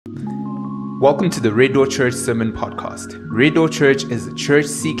Welcome to the Red Door Church Sermon Podcast. Red Door Church is a church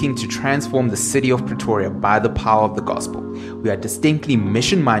seeking to transform the city of Pretoria by the power of the gospel. We are distinctly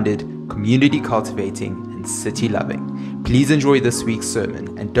mission-minded, community-cultivating, and city-loving. Please enjoy this week's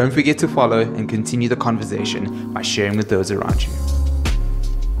sermon, and don't forget to follow and continue the conversation by sharing with those around you.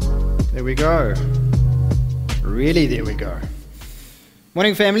 There we go. Really, there we go.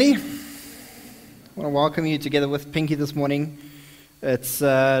 Morning, family. I want to welcome you together with Pinky this morning. It's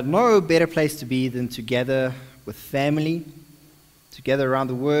no better place to be than to gather with family, to gather around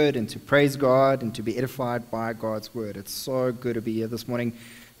the Word and to praise God and to be edified by God's Word. It's so good to be here this morning.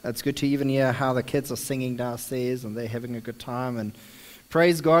 It's good to even hear how the kids are singing downstairs and they're having a good time, and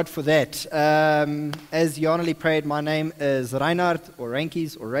praise God for that. As Janely prayed, my name is Reinhard or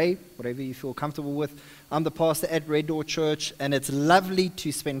Rankies or Ray, whatever you feel comfortable with. I'm the pastor at Red Door Church, and it's lovely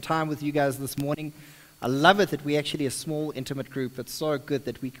to spend time with you guys this morning. I love it that we're actually a small, intimate group. It's so good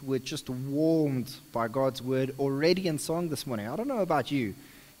that we were just warmed by God's Word already in song this morning. I don't know about you,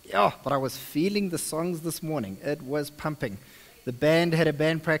 but I was feeling the songs this morning. It was pumping. The band had a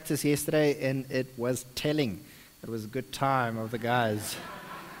band practice yesterday, and it was telling. It was a good time of the guys.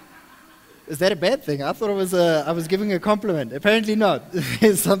 Is that a bad thing? I thought it was I was giving a compliment. Apparently not.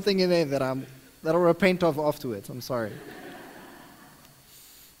 There's something in there that I'll repent of afterwards. I'm sorry.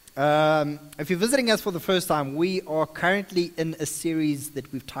 If you're visiting us for the first time, we are currently in a series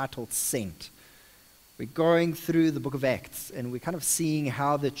that we've titled Sent. We're going through the book of Acts, and we're kind of seeing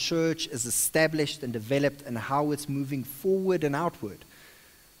how the church is established and developed and how it's moving forward and outward.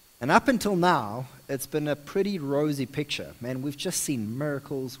 And up until now, it's been a pretty rosy picture. Man, we've just seen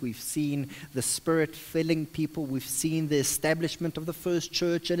miracles. We've seen the Spirit filling people. We've seen the establishment of the first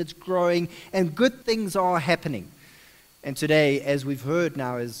church, and it's growing, and good things are happening. And today, as we've heard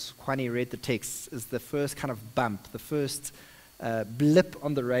now, as Kwani read the text, is the first kind of bump, the first blip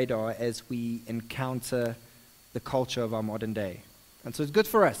on the radar as we encounter the culture of our modern day. And so it's good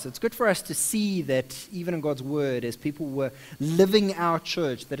for us. It's good for us to see that even in God's Word, as people were living our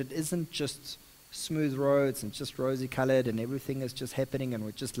church, that it isn't just smooth roads and just rosy-colored and everything is just happening and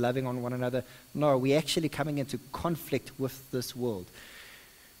we're just loving on one another. No, we're actually coming into conflict with this world.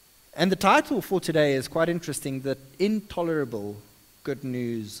 And the title for today is quite interesting, the Intolerable Good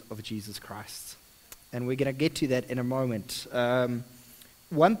News of Jesus Christ. And we're going to get to that in a moment.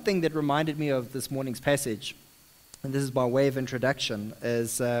 One thing that reminded me of this morning's passage, and this is by way of introduction,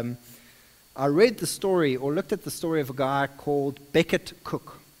 is I read the story or looked at the story of a guy called Becket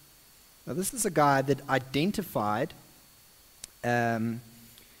Cook. Now this is a guy that identified as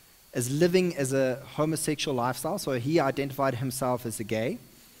living as a homosexual lifestyle, so he identified himself as a gay.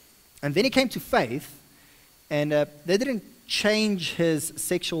 And then he came to faith, and they didn't change his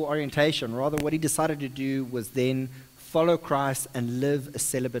sexual orientation. Rather, what he decided to do was then follow Christ and live a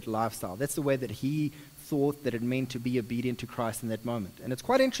celibate lifestyle. That's the way that he thought that it meant to be obedient to Christ in that moment. And it's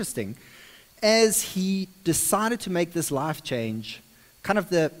quite interesting, as he decided to make this life change, kind of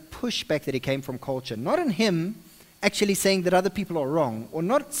the pushback that he came from culture, not in him actually saying that other people are wrong, or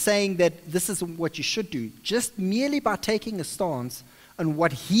not saying that this is what you should do, just merely by taking a stance on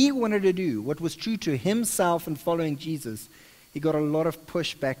what he wanted to do, what was true to himself and following Jesus, he got a lot of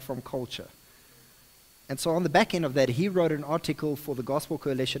pushback from culture. And so on the back end of that, he wrote an article for the Gospel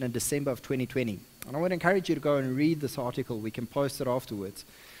Coalition in December of 2020. And I would encourage you to go and read this article. We can post it afterwards.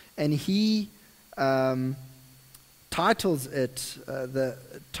 And he titles it the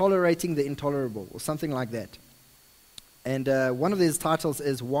Tolerating the Intolerable, or something like that. And one of his titles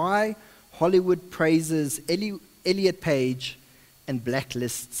is Why Hollywood Praises Elliot Page and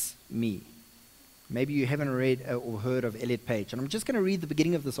Blacklists Me. Maybe you haven't read or heard of Elliot Page. And I'm just going to read the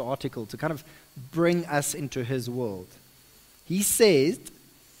beginning of this article to kind of bring us into his world. He says,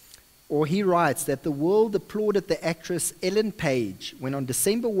 or he writes, that the world applauded the actress Ellen Page when on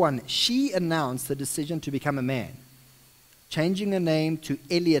December 1, she announced the decision to become a man, changing her name to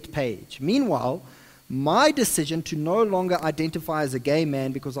Elliot Page. Meanwhile, my decision to no longer identify as a gay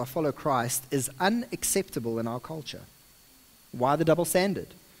man because I follow Christ is unacceptable in our culture. Why the double standard?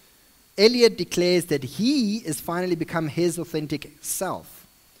 Elliot declares that he is finally become his authentic self.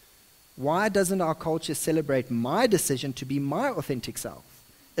 Why doesn't our culture celebrate my decision to be my authentic self?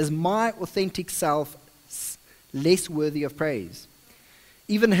 Is my authentic self less worthy of praise?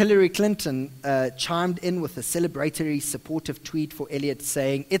 Even Hillary Clinton chimed in with a celebratory, supportive tweet for Elliot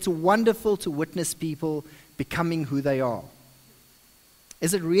saying, "It's wonderful to witness people becoming who they are."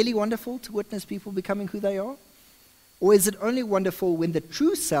 Is it really wonderful to witness people becoming who they are? Or is it only wonderful when the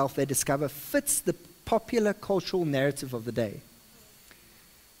true self they discover fits the popular cultural narrative of the day?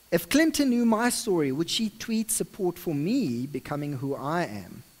 If Clinton knew my story, would she tweet support for me becoming who I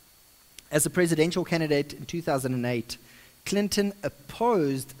am? As a presidential candidate in 2008, Clinton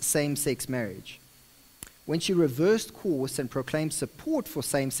opposed same-sex marriage. When she reversed course and proclaimed support for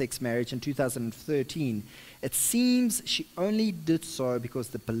same-sex marriage in 2013, it seems she only did so because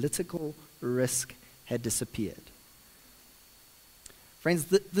the political risk had disappeared. Friends,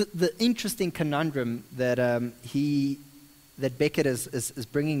 the interesting conundrum that that Beckett is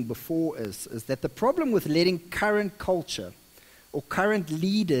bringing before us is that the problem with letting current culture or current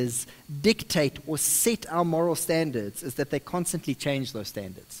leaders dictate or set our moral standards is that they constantly change those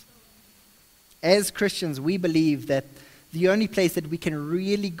standards. As Christians, we believe that the only place that we can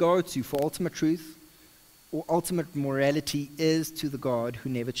really go to for ultimate truth or ultimate morality is to the God who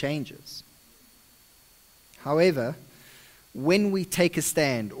never changes. However, when we take a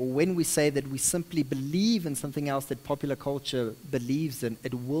stand or when we say that we simply believe in something else that popular culture believes in,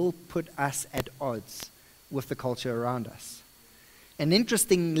 it will put us at odds with the culture around us. And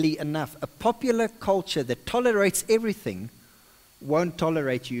interestingly enough, a popular culture that tolerates everything won't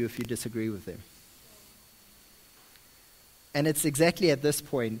tolerate you if you disagree with them. And it's exactly at this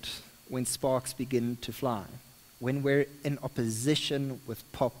point when sparks begin to fly, when we're in opposition with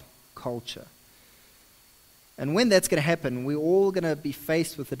pop culture. And when that's going to happen, we're all going to be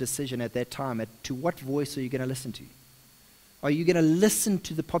faced with a decision at that time. To what voice are you going to listen to? Are you going to listen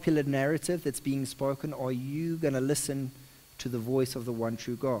to the popular narrative that's being spoken, or are you going to listen to the voice of the one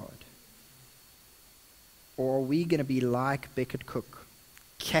true God? Or are we going to be like Becket Cook,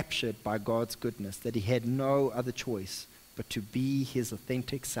 captured by God's goodness, that he had no other choice but to be his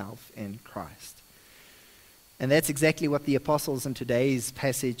authentic self in Christ? And that's exactly what the apostles in today's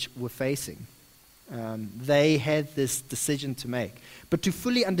passage were facing. They had this decision to make. But to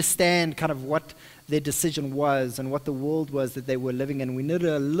fully understand kind of what their decision was and what the world was that they were living in, we need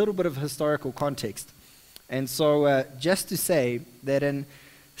a little bit of historical context. And so just to say that in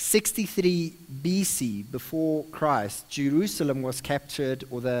 63 BC, before Christ, Jerusalem was captured,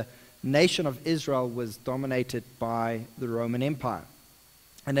 or the nation of Israel was dominated by the Roman Empire.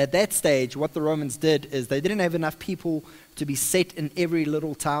 And at that stage, what the Romans did is they didn't have enough people to be set in every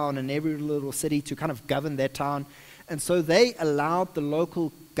little town and every little city to kind of govern that town. And so they allowed the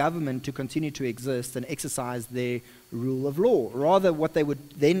local government to continue to exist and exercise their rule of law. Rather, what they would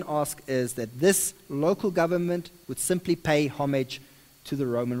then ask is that this local government would simply pay homage to the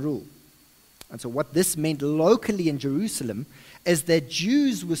Roman rule. And so what this meant locally in Jerusalem is that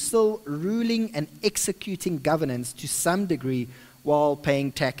Jews were still ruling and executing governance to some degree while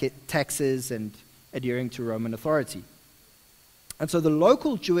paying taxes and adhering to Roman authority. And so the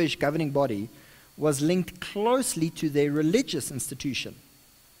local Jewish governing body was linked closely to their religious institution.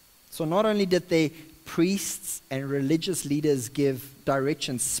 So not only did their priests and religious leaders give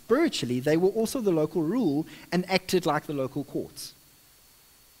direction spiritually, they were also the local rule and acted like the local courts.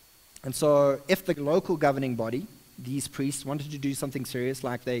 And so if the local governing body, these priests, wanted to do something serious,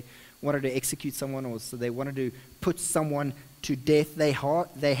 like they wanted to execute someone, or so they wanted to put someone to death, they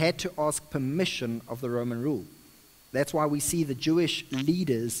had to ask permission of the Roman rule. That's why we see the Jewish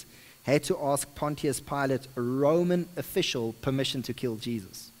leaders had to ask Pontius Pilate, a Roman official, permission to kill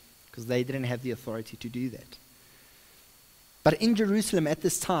Jesus, because they didn't have the authority to do that. But in Jerusalem at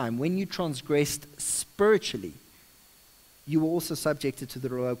this time, when you transgressed spiritually, you were also subjected to the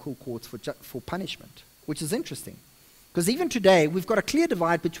local courts for punishment, which is interesting. Because even today, we've got a clear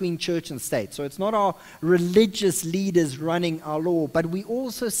divide between church and state. So it's not our religious leaders running our law, but we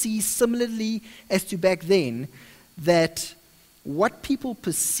also see, similarly as to back then, that what people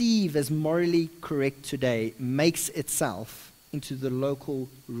perceive as morally correct today makes itself into the local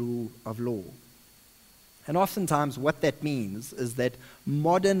rule of law. And oftentimes what that means is that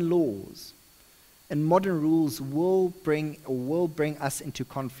modern laws and modern rules will bring us into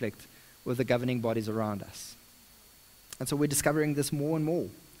conflict with the governing bodies around us. And so we're discovering this more and more.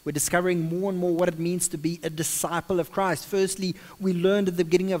 We're discovering more and more what it means to be a disciple of Christ. Firstly, we learned at the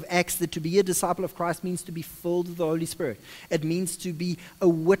beginning of Acts that to be a disciple of Christ means to be filled with the Holy Spirit. It means to be a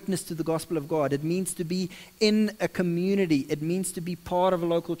witness to the gospel of God. It means to be in a community. It means to be part of a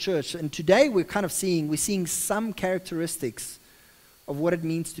local church. And today we're seeing some characteristics of what it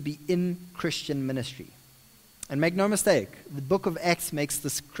means to be in Christian ministry. And make no mistake, the book of Acts makes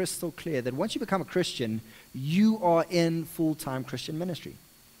this crystal clear that once you become a Christian, you are in full-time Christian ministry.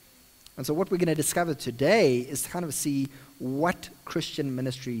 And so what we're going to discover today is to kind of see what Christian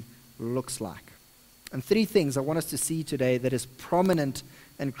ministry looks like. And three things I want us to see today that is prominent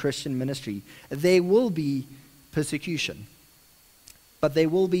in Christian ministry. There will be persecution, but there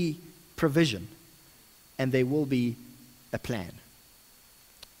will be provision, and there will be a plan.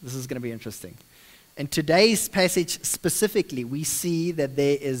 This is going to be interesting. In today's passage specifically, we see that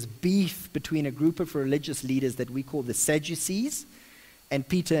there is beef between a group of religious leaders that we call the Sadducees and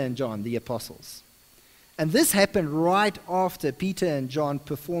Peter and John, the apostles. And this happened right after Peter and John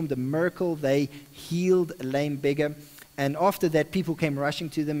performed a miracle. They healed a lame beggar. And after that, people came rushing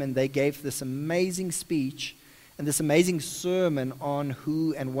to them and they gave this amazing speech and this amazing sermon on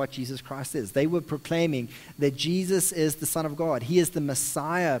who and what Jesus Christ is. They were proclaiming that Jesus is the Son of God. He is the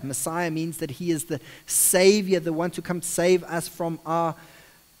Messiah. Messiah means that he is the Savior, the one to come save us from our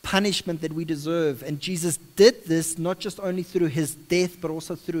punishment that we deserve. And Jesus did this not just only through his death, but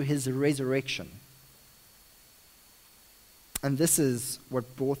also through his resurrection. And this is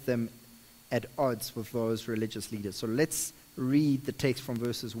what brought them at odds with those religious leaders. So let's read the text from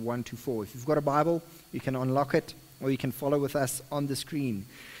verses 1 to 4. If you've got a Bible, you can unlock it, or you can follow with us on the screen.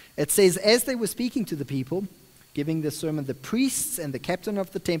 It says, as they were speaking to the people, giving the sermon, the priests and the captain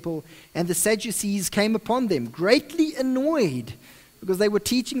of the temple and the Sadducees came upon them, greatly annoyed, because they were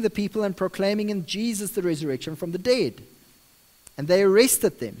teaching the people and proclaiming in Jesus the resurrection from the dead. And they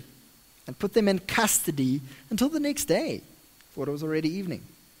arrested them and put them in custody until the next day, for it was already evening.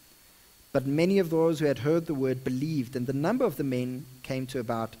 But many of those who had heard the word believed, and the number of the men came to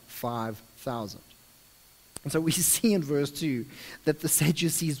about 5,000. And so we see in verse 2 that the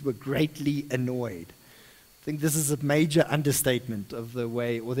Sadducees were greatly annoyed. I think this is a major understatement of the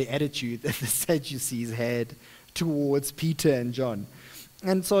way or the attitude that the Sadducees had towards Peter and John.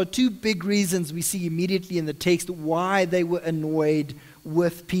 And so two big reasons we see immediately in the text why they were annoyed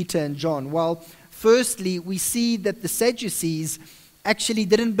with Peter and John. Well, firstly, we see that the Sadducees actually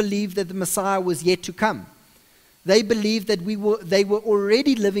didn't believe that the Messiah was yet to come. They believed that they were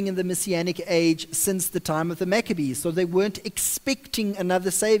already living in the Messianic age since the time of the Maccabees, so they weren't expecting another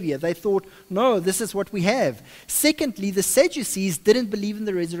Savior. They thought, no, this is what we have. Secondly, the Sadducees didn't believe in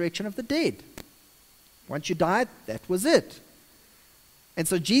the resurrection of the dead. Once you died, that was it. And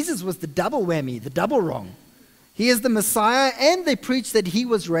so Jesus was the double whammy, the double wrong. He is the Messiah, and they preached that he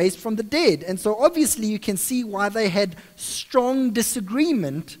was raised from the dead. And so obviously you can see why they had strong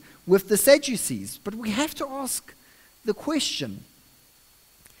disagreement with the Sadducees. But we have to ask the question,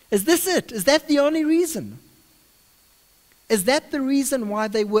 is this it? Is that the only reason? Is that the reason why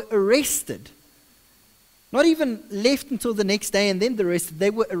they were arrested? Not even left until the next day and then arrested.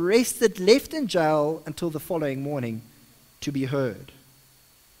 They were arrested, left in jail until the following morning to be heard.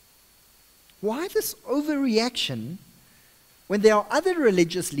 Why this overreaction when there are other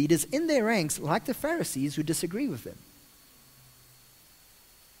religious leaders in their ranks, like the Pharisees, who disagree with them?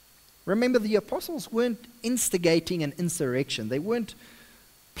 Remember, the apostles weren't instigating an insurrection. They weren't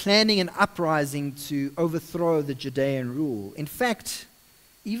planning an uprising to overthrow the Judean rule. In fact,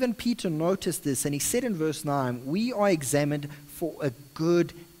 even Peter noticed this, and he said in verse 9, we are examined for a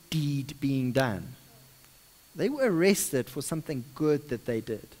good deed being done. They were arrested for something good that they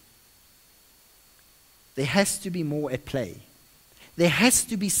did. There has to be more at play. There has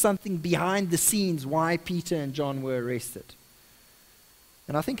to be something behind the scenes why Peter and John were arrested.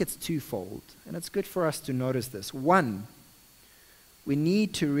 And I think it's twofold, and it's good for us to notice this. One, we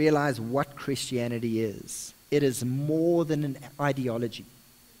need to realize what Christianity is. It is more than an ideology.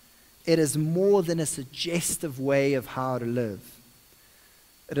 It is more than a suggestive way of how to live.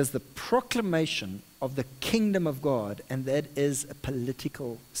 It is the proclamation of the kingdom of God, and that is a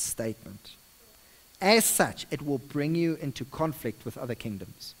political statement. As such, it will bring you into conflict with other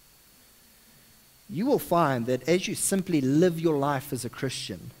kingdoms. You will find that as you simply live your life as a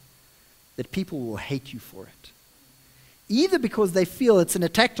Christian, that people will hate you for it. Either because they feel it's an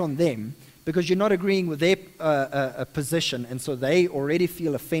attack on them, because you're not agreeing with their position, and so they already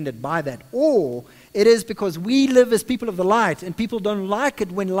feel offended by that, or it is because we live as people of the light, and people don't like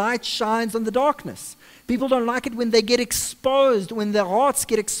it when light shines on the darkness. People don't like it when they get exposed, when their hearts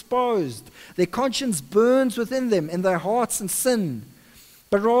get exposed. Their conscience burns within them, and their hearts in sin.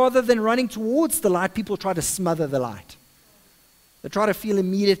 But rather than running towards the light, people try to smother the light. They try to feel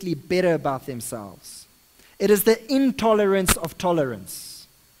immediately better about themselves. It is the intolerance of tolerance.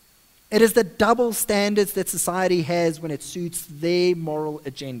 It is the double standards that society has when it suits their moral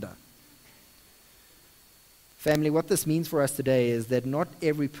agenda. Family, what this means for us today is that not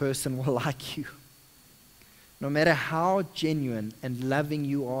every person will like you. No matter how genuine and loving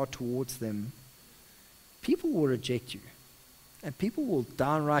you are towards them, people will reject you. And people will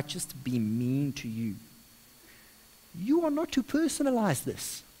downright just be mean to you. You are not to personalize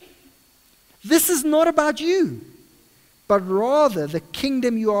this. This is not about you, but rather the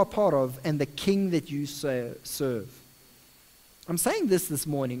kingdom you are part of and the king that you serve. I'm saying this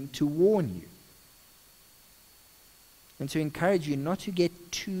morning to warn you. and to encourage you not to get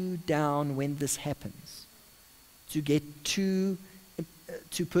too down when this happens, to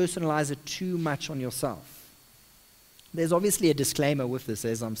personalize it too much on yourself. There's obviously a disclaimer with this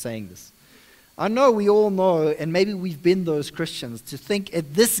as I'm saying this. I know we all know, and maybe we've been those Christians, to think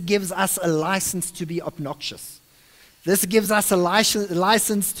this gives us a license to be obnoxious. This gives us a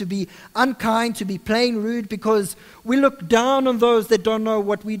license to be unkind, to be plain rude, because we look down on those that don't know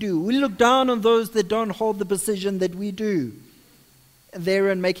what we do. We look down on those that don't hold the position that we do. And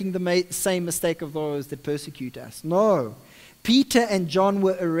therein making the same mistake of those that persecute us. No. Peter and John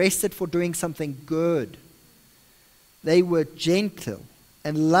were arrested for doing something good. They were gentle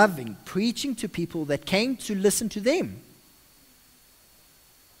and loving, preaching to people that came to listen to them.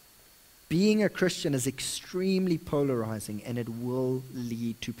 Being a Christian is extremely polarizing, and it will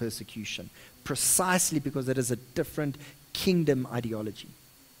lead to persecution, precisely because it is a different kingdom ideology.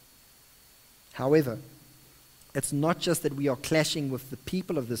 However, it's not just that we are clashing with the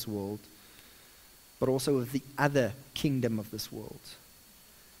people of this world, but also with the other kingdom of this world,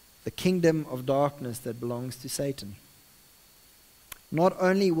 the kingdom of darkness that belongs to Satan. Not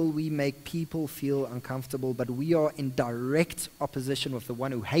only will we make people feel uncomfortable, but we are in direct opposition with the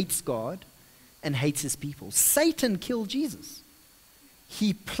one who hates God and hates his people. Satan killed Jesus.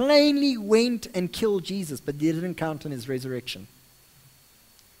 He plainly went and killed Jesus, but he didn't count on his resurrection.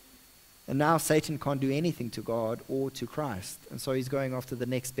 And now Satan can't do anything to God or to Christ, and so he's going after the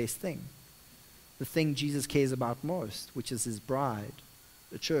next best thing, the thing Jesus cares about most, which is his bride,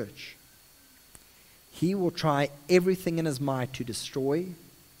 the church. He will try everything in his might to destroy,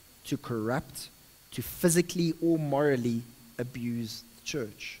 to corrupt, to physically or morally abuse the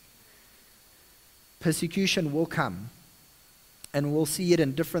church. Persecution will come, and we'll see it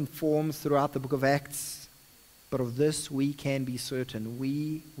in different forms throughout the book of Acts. But of this we can be certain: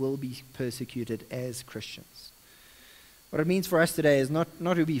 we will be persecuted as Christians. What it means for us today is not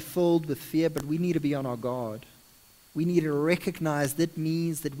to be filled with fear, but we need to be on our guard. We need to recognize that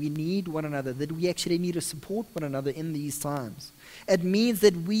means that we need one another, that we actually need to support one another in these times. It means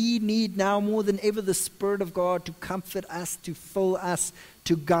that we need now more than ever the Spirit of God to comfort us, to fill us,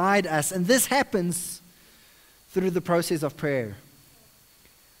 to guide us. And this happens through the process of prayer.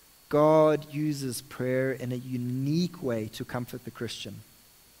 God uses prayer in a unique way to comfort the Christian.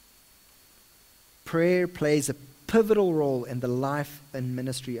 Prayer plays a pivotal role in the life and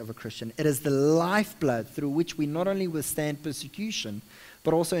ministry of a Christian. It is the lifeblood through which we not only withstand persecution,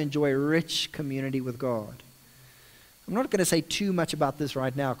 but also enjoy rich community with God. I'm not going to say too much about this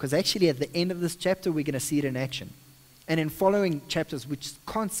right now, because actually at the end of this chapter, we're going to see it in action. And in following chapters, we're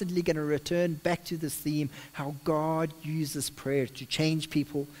constantly going to return back to this theme, how God uses prayer to change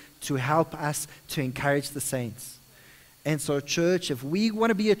people, to help us, to encourage the saints. And so, church, if we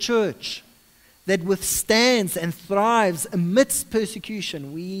want to be a church that withstands and thrives amidst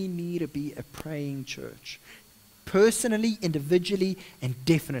persecution, we need to be a praying church. Personally, individually, and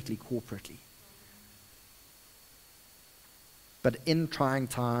definitely corporately. But in trying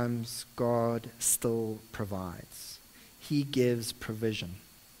times, God still provides. He gives provision.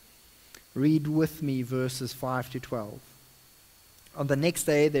 Read with me verses 5 to 12. On the next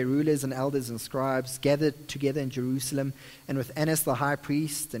day, their rulers and elders and scribes gathered together in Jerusalem, and with Annas the high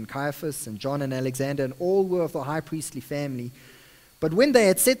priest, and Caiaphas, and John and Alexander, and all were of the high priestly family. But when they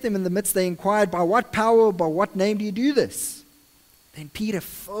had set them in the midst, they inquired, "By what power, or by what name do you do this?" Then Peter,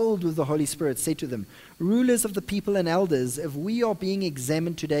 filled with the Holy Spirit, said to them, "Rulers of the people and elders, if we are being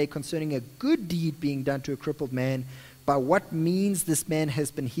examined today concerning a good deed being done to a crippled man, by what means this man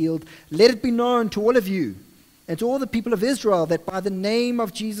has been healed, let it be known to all of you, and to all the people of Israel, that by the name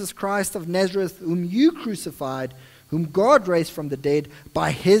of Jesus Christ of Nazareth, whom you crucified, whom God raised from the dead,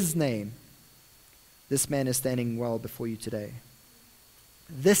 by his name, this man is standing well before you today.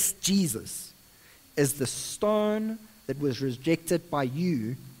 This Jesus is the stone that was rejected by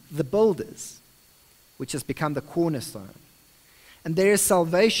you, the builders, which has become the cornerstone. And there is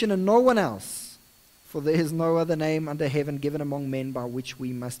salvation in no one else, for there is no other name under heaven given among men by which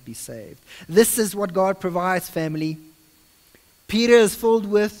we must be saved." This is what God provides, family. Peter is filled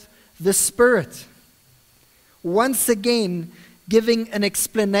with the Spirit, once again giving an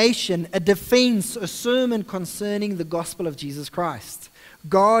explanation, a defense, a sermon concerning the gospel of Jesus Christ.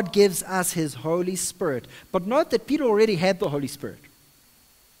 God gives us his Holy Spirit. But note that Peter already had the Holy Spirit.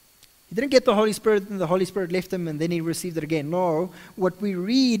 He didn't get the Holy Spirit and the Holy Spirit left him and then he received it again. No, what we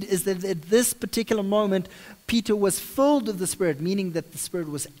read is that at this particular moment, Peter was filled with the Spirit, meaning that the Spirit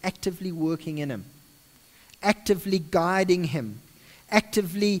was actively working in him, actively guiding him,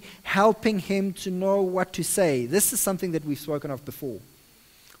 actively helping him to know what to say. This is something that we've spoken of before.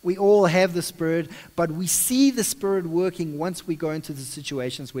 We all have the Spirit, but we see the Spirit working once we go into the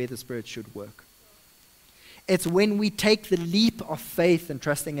situations where the Spirit should work. It's when we take the leap of faith and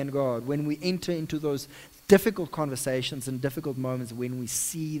trusting in God, when we enter into those difficult conversations and difficult moments, when we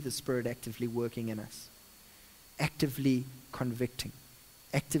see the Spirit actively working in us, actively convicting,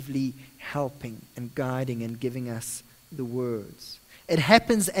 actively helping and guiding and giving us the words. It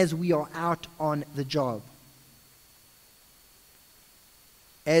happens as we are out on the job.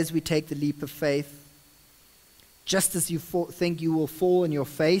 As we take the leap of faith, just as you think you will fall on your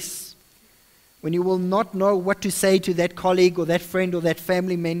face, when you will not know what to say to that colleague or that friend or that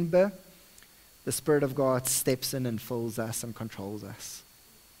family member, the Spirit of God steps in and fills us and controls us.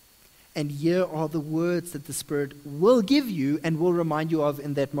 And here are the words that the Spirit will give you and will remind you of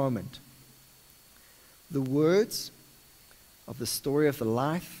in that moment. The words of the story of the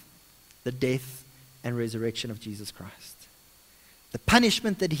life, the death, and resurrection of Jesus Christ. The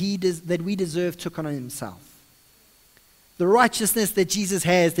punishment that we deserve took on himself. The righteousness that Jesus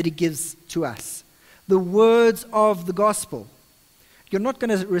has that he gives to us. The words of the gospel. You're not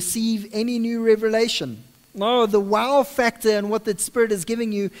going to receive any new revelation. No, the wow factor and what the Spirit is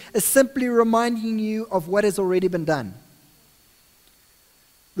giving you is simply reminding you of what has already been done.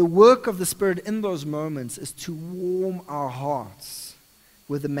 The work of the Spirit in those moments is to warm our hearts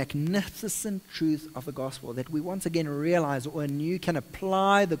with the magnificent truth of the gospel, that we once again realize or anew can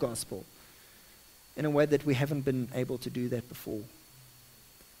apply the gospel in a way that we haven't been able to do that before.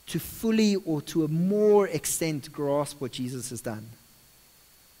 To fully or to a more extent grasp what Jesus has done.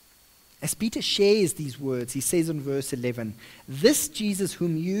 As Peter shares these words, he says in verse 11, "This Jesus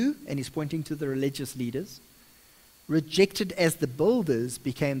whom you," and he's pointing to the religious leaders, "rejected as the builders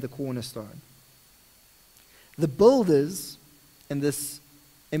became the cornerstone." The builders in this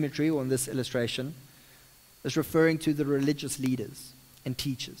imagery or in this illustration is referring to the religious leaders and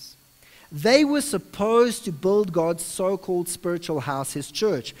teachers. They were supposed to build God's so-called spiritual house, his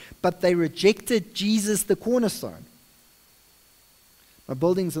church, but they rejected Jesus, the cornerstone. Now,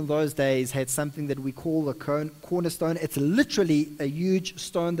 buildings in those days had something that we call a cornerstone. It's literally a huge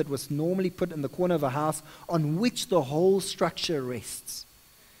stone that was normally put in the corner of a house on which the whole structure rests.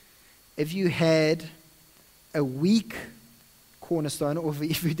 If you had a weak cornerstone, or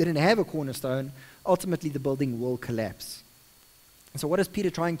if you didn't have a cornerstone, ultimately the building will collapse. So what is Peter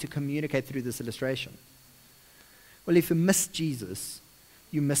trying to communicate through this illustration? Well, if you miss Jesus,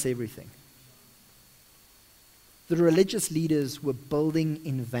 you miss everything. The religious leaders were building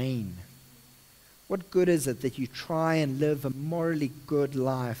in vain. What good is it that you try and live a morally good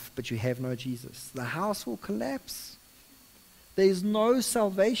life, but you have no Jesus? The house will collapse. There's no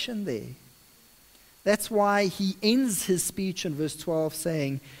salvation there. That's why he ends his speech in verse 12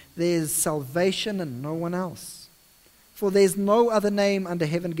 saying, "There's salvation in no one else. For there's no other name under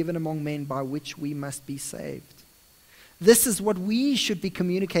heaven given among men by which we must be saved." This is what we should be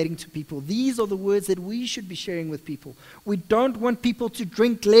communicating to people. These are the words that we should be sharing with people. We don't want people to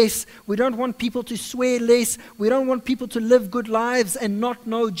drink less. We don't want people to swear less. We don't want people to live good lives and not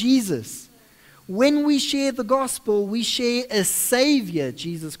know Jesus. When we share the gospel, we share a Savior,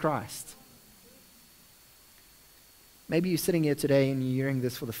 Jesus Christ. Maybe you're sitting here today and you're hearing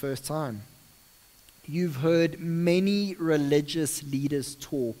this for the first time. You've heard many religious leaders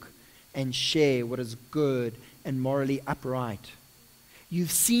talk and share what is good and morally upright.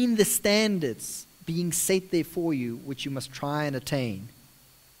 You've seen the standards being set there for you, which you must try and attain.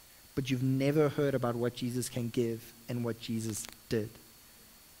 But you've never heard about what Jesus can give and what Jesus did.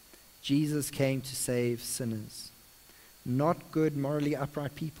 Jesus came to save sinners, not good, morally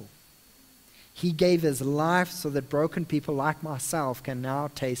upright people. He gave his life so that broken people like myself can now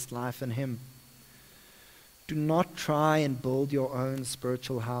taste life in him. Do not try and build your own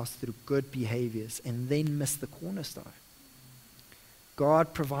spiritual house through good behaviors and then miss the cornerstone.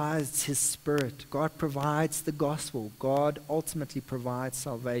 God provides his Spirit. God provides the gospel. God ultimately provides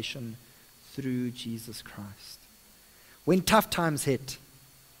salvation through Jesus Christ. When tough times hit,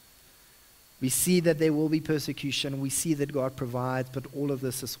 we see that there will be persecution. We see that God provides, but all of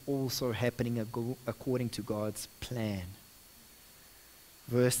this is also happening according to God's plan.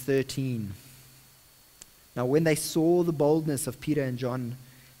 Verse 13. Now when they saw the boldness of Peter and John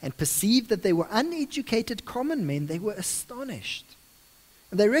and perceived that they were uneducated common men, they were astonished.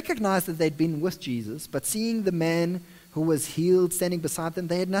 And they recognized that they'd been with Jesus, but seeing the man who was healed standing beside them,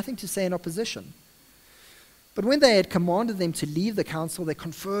 they had nothing to say in opposition. But when they had commanded them to leave the council, they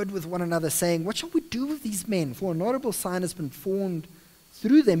conferred with one another, saying, "What shall we do with these men? For a notable sign has been formed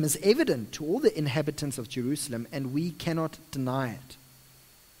through them as evident to all the inhabitants of Jerusalem, and we cannot deny it.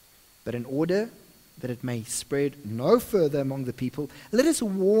 But in order that it may spread no further among the people, let us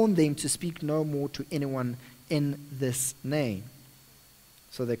warn them to speak no more to anyone in this name.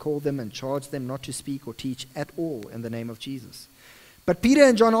 So they called them and charged them not to speak or teach at all in the name of Jesus. But Peter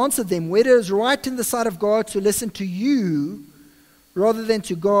and John answered them, whether it is right in the sight of God to listen to you rather than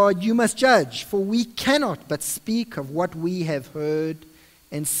to God, you must judge, for we cannot but speak of what we have heard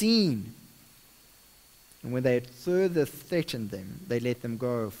and seen. And when they had further threatened them, they let them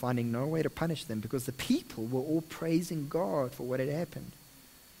go, finding no way to punish them, because the people were all praising God for what had happened.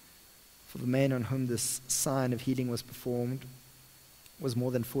 For the man on whom this sign of healing was performed was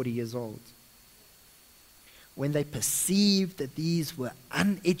more than 40 years old. When they perceived that these were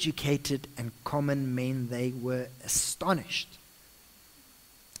uneducated and common men, they were astonished.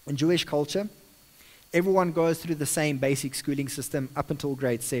 In Jewish culture, everyone goes through the same basic schooling system up until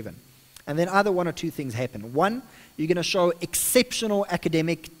grade 7. And then either one or two things happen. One, you're going to show exceptional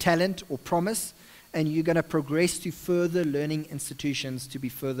academic talent or promise, and you're going to progress to further learning institutions to be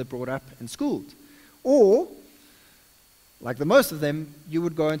further brought up and schooled. Or, like the most of them, you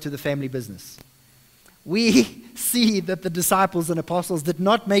would go into the family business. We see that the disciples and apostles did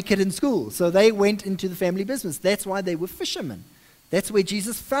not make it in school, so they went into the family business. That's why they were fishermen. That's where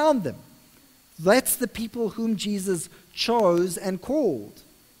Jesus found them. That's the people whom Jesus chose and called.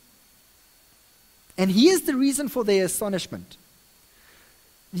 And here's the reason for their astonishment.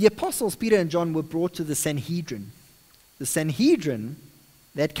 The apostles, Peter and John, were brought to the Sanhedrin. The Sanhedrin,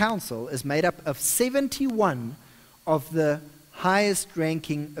 that council, is made up of 71 of the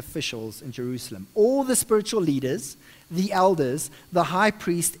highest-ranking officials in Jerusalem. All the spiritual leaders, the elders, the high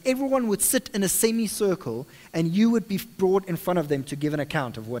priest, everyone would sit in a semicircle, and you would be brought in front of them to give an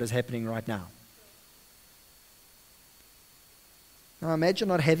account of what is happening right now. Now imagine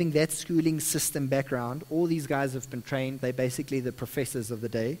not having that schooling system background. All these guys have been trained. They're basically the professors of the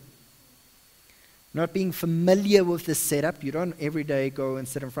day. Not being familiar with this setup, you don't every day go and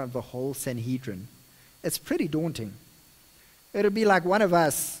sit in front of the whole Sanhedrin. It's pretty daunting. It would be like one of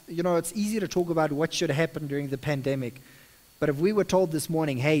us, it's easy to talk about what should happen during the pandemic. But if we were told this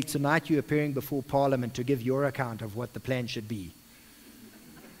morning, hey, tonight you're appearing before Parliament to give your account of what the plan should be,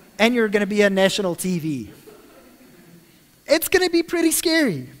 and you're going to be on national TV, it's going to be pretty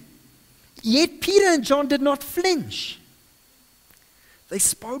scary. Yet Peter and John did not flinch. They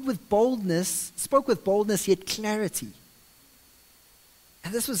spoke with boldness, yet clarity.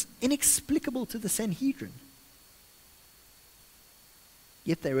 And this was inexplicable to the Sanhedrin.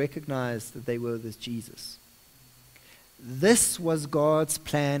 Yet they recognized that they were with Jesus. This was God's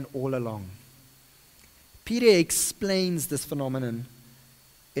plan all along. Peter explains this phenomenon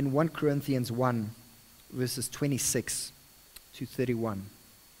in 1 Corinthians 1, verses 26 to 31.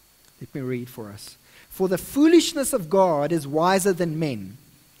 Let me read for us. For the foolishness of God is wiser than men,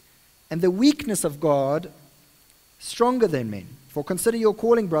 and the weakness of God stronger than men. For consider your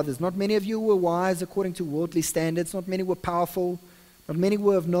calling, brothers. Not many of you were wise according to worldly standards. Not many were powerful. Not many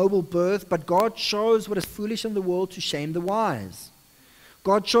were of noble birth. But God chose what is foolish in the world to shame the wise.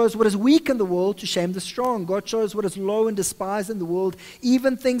 God chose what is weak in the world to shame the strong. God chose what is low and despised in the world,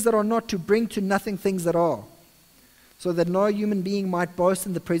 even things that are not, to bring to nothing things that are, so that no human being might boast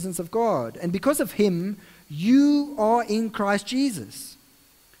in the presence of God. And because of him, you are in Christ Jesus,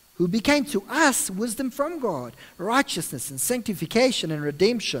 who became to us wisdom from God, righteousness and sanctification and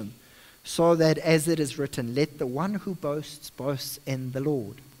redemption, so that, as it is written, let the one who boasts, boast in the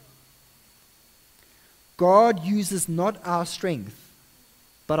Lord. God uses not our strength,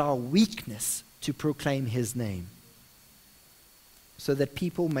 but our weakness to proclaim his name, so that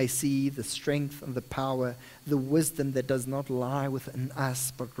people may see the strength and the power, the wisdom that does not lie within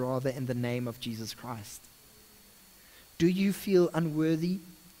us, but rather in the name of Jesus Christ. Do you feel unworthy?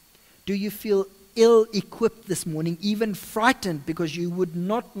 Do you feel ill-equipped this morning, even frightened because you would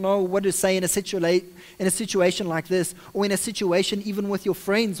not know what to say in a situation like this, or in a situation even with your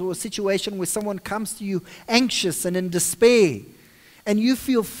friends, or a situation where someone comes to you anxious and in despair, and you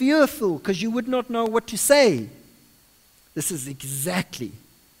feel fearful because you would not know what to say? This is exactly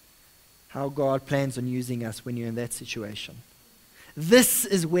how God plans on using us when you're in that situation. This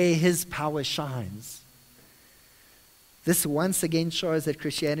is where his power shines. This once again shows that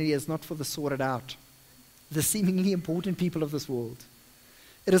Christianity is not for the sorted out, the seemingly important people of this world.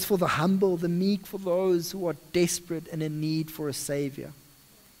 It is for the humble, the meek, for those who are desperate and in need for a Savior.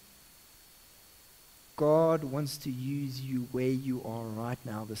 God wants to use you where you are right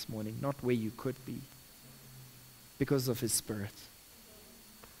now this morning, not where you could be, because of his Spirit.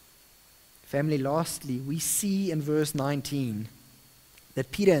 Family, lastly, we see in verse 19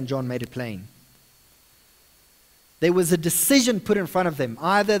 that Peter and John made it plain. There was a decision put in front of them.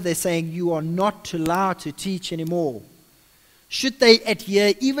 Either they're saying, you are not allowed to teach anymore. Should they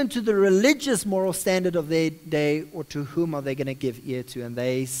adhere even to the religious moral standard of their day, or to whom are they going to give ear to? And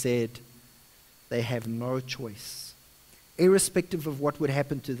they said they have no choice. Irrespective of what would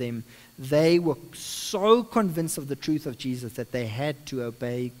happen to them, they were so convinced of the truth of Jesus that they had to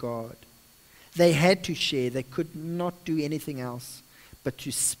obey God. They had to share. They could not do anything else but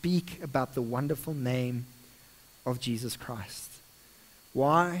to speak about the wonderful name of Jesus Christ.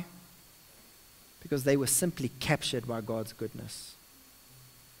 Why? Because they were simply captured by God's goodness.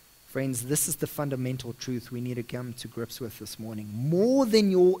 Friends, this is the fundamental truth we need to come to grips with this morning. More than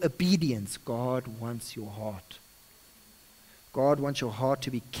your obedience, God wants your heart. God wants your heart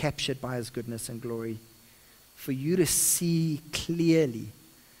to be captured by His goodness and glory, for you to see clearly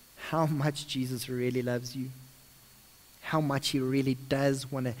how much Jesus really loves you, how much He really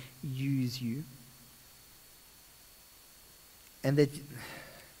does want to use you. And that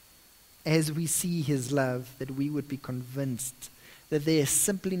as we see His love, that we would be convinced that there is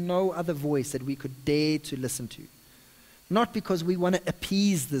simply no other voice that we could dare to listen to. Not because we want to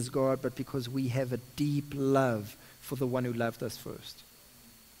appease this God, but because we have a deep love for the one who loved us first.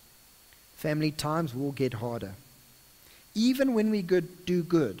 Family, times will get harder. Even when we do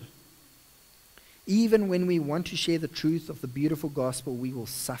good, even when we want to share the truth of the beautiful gospel, we will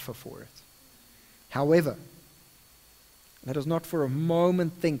suffer for it. However, let us not for a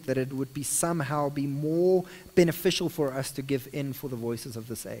moment think that it would somehow be more beneficial for us to give in for the voices of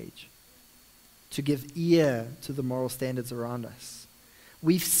this age, to give ear to the moral standards around us.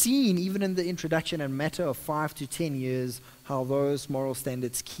 We've seen, even in the introduction, in a matter of 5 to 10 years, how those moral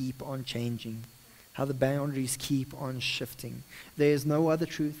standards keep on changing, how the boundaries keep on shifting. There's no other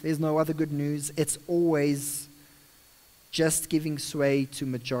truth. There's no other good news. It's always just giving sway to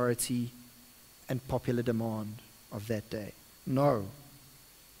majority and popular demand of that day. No.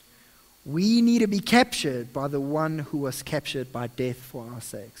 We need to be captured by the one who was captured by death for our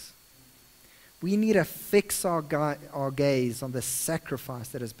sakes. We need to fix our gaze on the sacrifice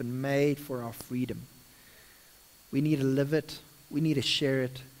that has been made for our freedom. We need to live it. We need to share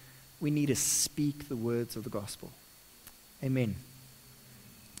it. We need to speak the words of the gospel. Amen.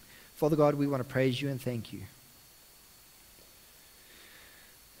 Father God, we want to praise you and thank you.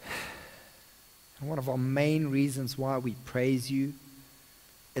 And one of our main reasons why we praise you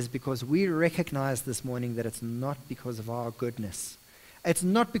is because we recognize this morning that it's not because of our goodness. It's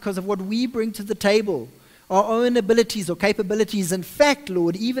not because of what we bring to the table, our own abilities or capabilities. In fact,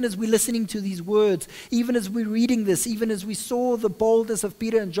 Lord, even as we're listening to these words, even as we're reading this, even as we saw the boldness of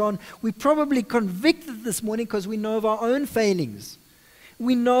Peter and John, we're probably convicted this morning because we know of our own failings.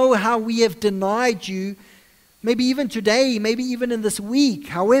 We know how we have denied you, maybe even today, maybe even in this week.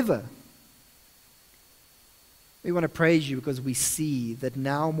 However, we want to praise you because we see that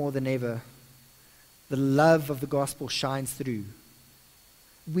now more than ever, the love of the gospel shines through.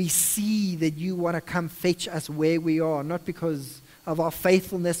 We see that you want to come fetch us where we are, not because of our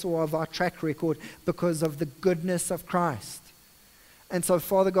faithfulness or of our track record, because of the goodness of Christ. And so,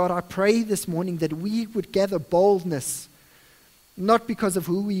 Father God, I pray this morning that we would gather boldness, not because of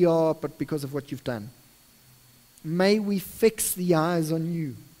who we are, but because of what you've done. May we fix the eyes on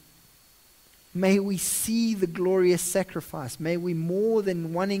you. May we see the glorious sacrifice. May we, more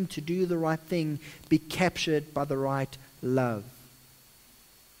than wanting to do the right thing, be captured by the right love.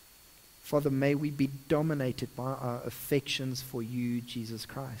 Father, may we be dominated by our affections for you, Jesus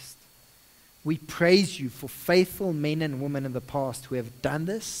Christ. We praise you for faithful men and women in the past who have done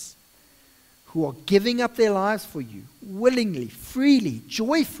this, who are giving up their lives for you, willingly, freely,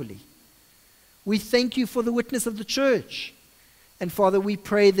 joyfully. We thank you for the witness of the church. And Father, we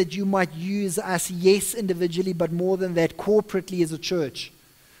pray that you might use us, yes, individually, but more than that, corporately as a church.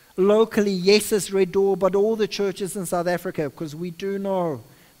 Locally, yes, as Red Door, but all the churches in South Africa, because we do know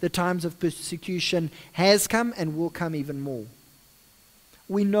the times of persecution has come and will come even more.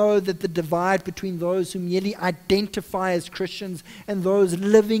 We know that the divide between those who merely identify as Christians and those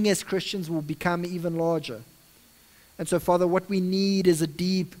living as Christians will become even larger. And so, Father, what we need is a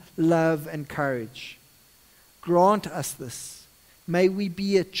deep love and courage. Grant us this. May we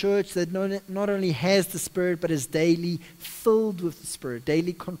be a church that not only has the Spirit, but is daily filled with the Spirit,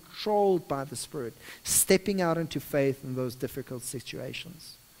 daily controlled by the Spirit, stepping out into faith in those difficult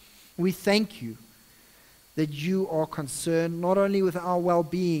situations. We thank you that you are concerned not only with our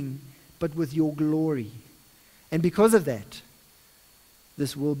well-being, but with your glory. And because of that,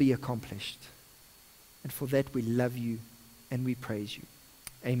 this will be accomplished. And for that, we love you and we praise you.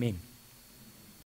 Amen.